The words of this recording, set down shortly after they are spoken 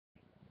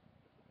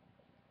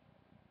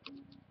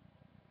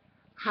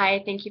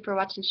Hi, thank you for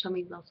watching Show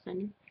Me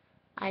Wilson.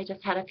 I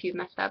just had a few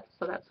mess ups,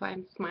 so that's why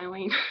I'm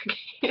smiling.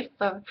 Okay,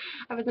 so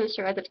I wasn't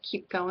sure whether to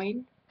keep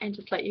going and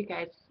just let you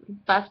guys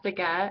bust a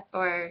gut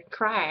or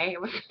cry. I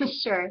wasn't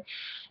sure.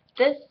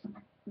 This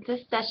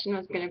this session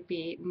was going to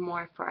be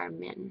more for our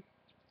men.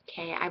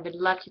 Okay, I would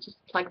love to just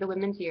plug the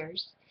women's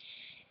ears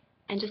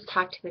and just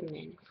talk to the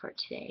men for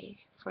today,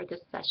 for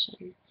this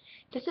session.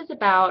 This is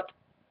about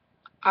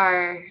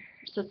our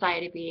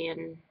society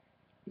being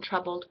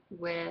troubled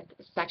with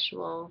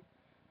sexual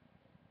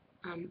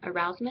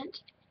arousement.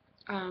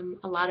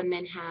 A lot of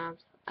men have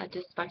a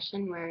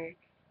dysfunction where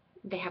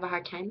they have a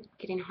hard time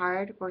getting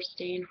hard or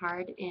staying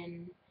hard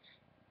in,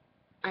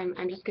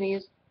 I'm just going to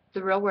use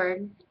the real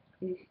word,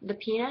 the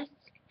penis.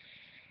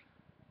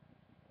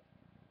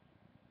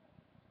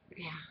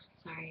 Yeah,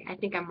 sorry. I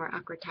think I'm more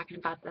awkward talking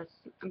about this,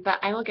 but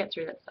I will get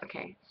through this.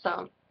 Okay,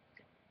 so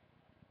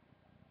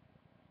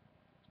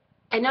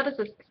I know this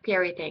is a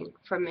scary thing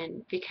for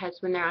men because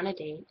when they're on a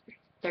date,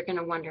 they're going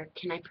to wonder,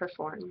 can I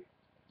perform?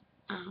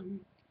 Um,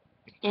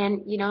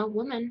 and, a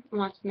woman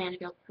wants a man to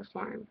be able to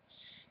perform.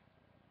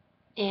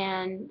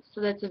 And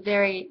so that's a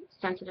very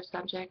sensitive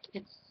subject.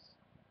 It's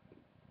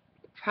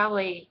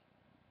probably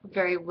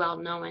very well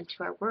known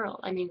to our world.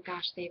 I mean,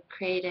 gosh, they've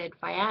created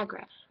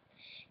Viagra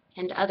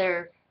and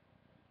other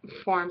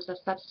forms of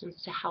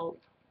substance to help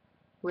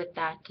with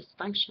that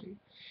dysfunction.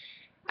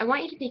 I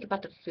want you to think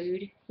about the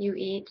food you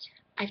eat.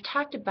 I've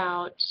talked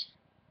about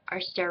our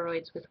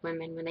steroids with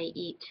women when they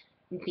eat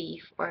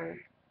beef or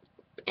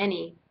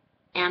any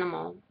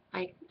animal.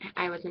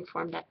 I was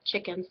informed that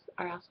chickens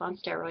are also on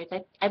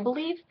steroids. I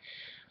believe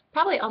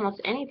probably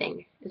almost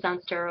anything is on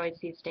steroids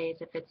these days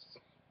if it's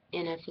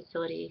in a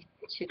facility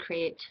to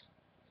create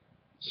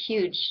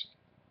huge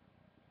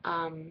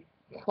um,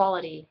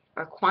 quality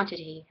or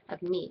quantity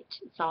of meat.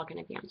 It's all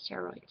going to be on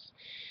steroids.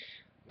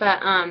 But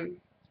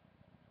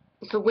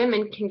so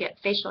women can get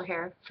facial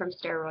hair from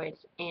steroids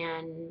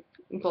and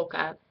bulk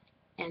up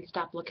and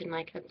stop looking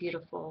like a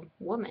beautiful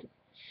woman.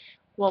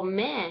 Well,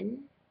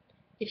 men,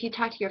 if you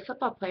talk to your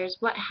football players,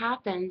 what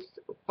happens,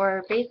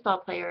 or baseball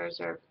players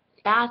or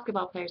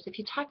basketball players, if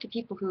you talk to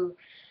people who,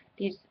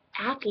 these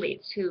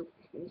athletes who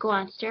go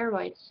on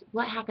steroids,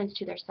 what happens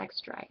to their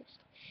sex drive?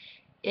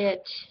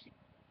 It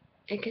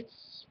it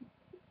gets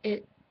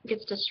it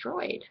gets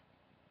destroyed.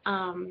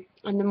 And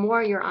the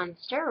more you're on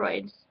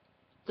steroids,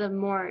 the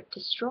more it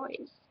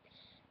destroys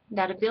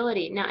that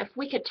ability. Now, if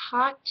we could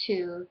talk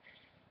to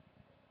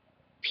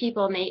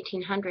people in the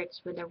 1800s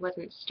when there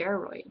wasn't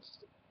steroids,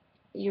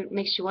 it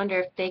makes you wonder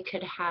if they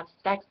could have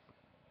sex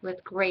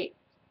with great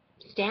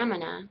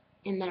stamina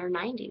in their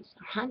 90s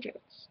or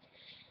 100s.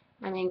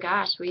 I mean,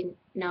 gosh, we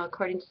know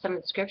according to some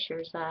of the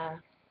scriptures,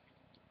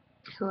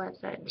 who was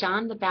it?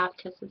 John the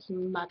Baptist's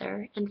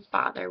mother and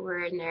father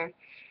were in their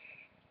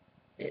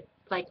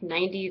like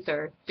 90s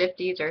or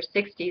 50s or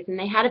 60s, and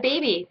they had a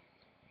baby.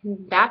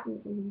 Bap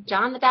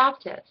John the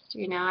Baptist,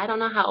 I don't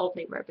know how old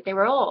they were, but they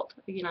were old.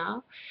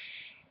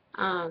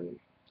 Um,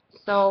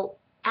 so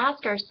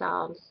ask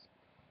ourselves,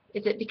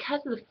 is it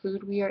because of the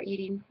food we are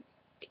eating?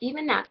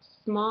 Even that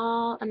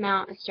small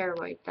amount of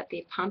steroids that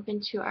they pump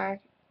into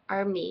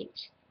our meat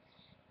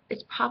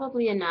is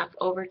probably enough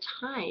over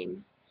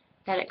time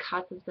that it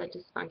causes the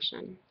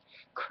dysfunction.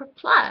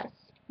 Plus,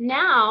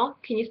 now,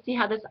 can you see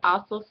how this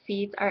also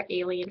feeds our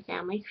alien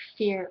family?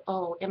 Fear,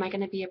 oh, am I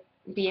going to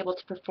be able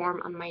to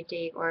perform on my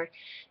date, or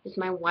is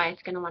my wife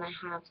going to want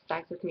to have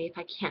sex with me if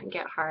I can't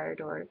get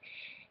hard, or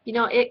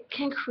it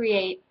can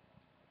create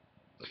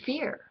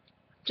fear,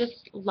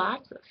 just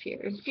lots of fear,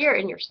 and fear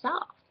in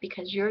yourself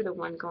because you're the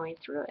one going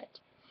through it.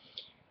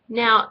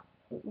 Now,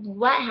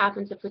 what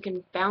happens if we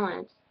can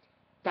balance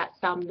that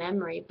cell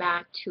memory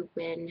back to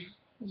when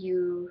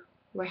you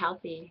were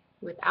healthy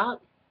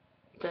without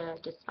the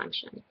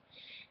dysfunction?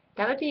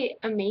 That would be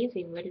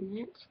amazing, wouldn't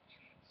it?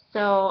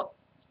 So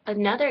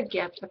another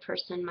gift a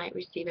person might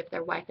receive if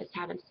their wife is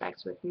having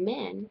sex with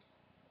men,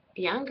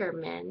 younger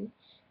men,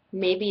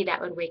 maybe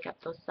that would wake up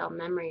those cell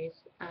memories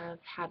of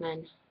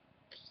having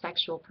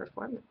sexual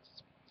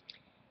performance.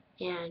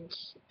 And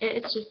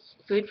it's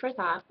just food for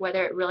thought.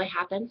 Whether it really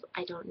happens,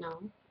 I don't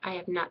know. I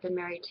have not been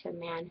married to a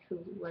man who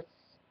was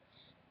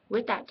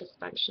with that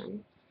dysfunction.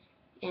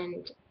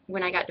 And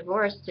when I got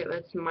divorced, it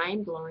was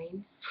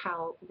mind-blowing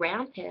how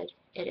rampant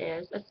it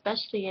is,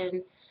 especially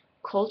in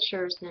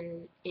cultures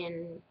and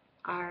in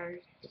our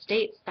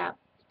states that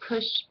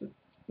push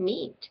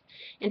meat.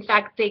 In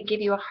fact, they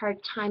give you a hard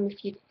time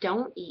if you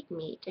don't eat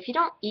meat. If you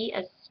don't eat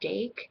a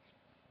steak,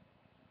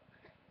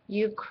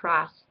 you've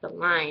crossed the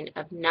line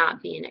of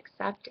not being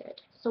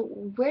accepted. So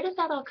where does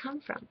that all come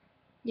from?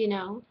 You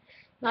know,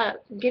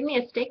 give me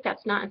a steak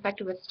that's not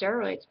infected with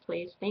steroids,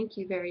 please. Thank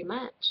you very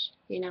much.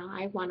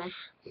 I want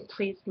to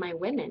please my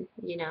women.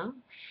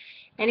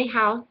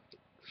 Anyhow,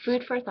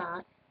 food for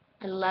thought.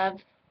 I love,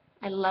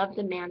 I love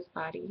the man's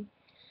body.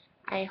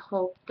 I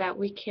hope that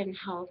we can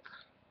help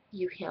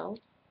you heal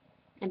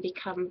and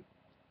become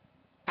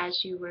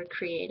as you were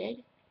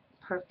created,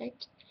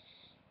 perfect,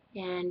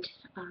 and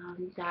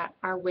that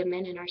our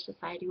women in our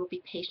society will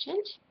be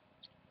patient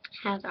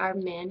as our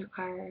men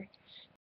are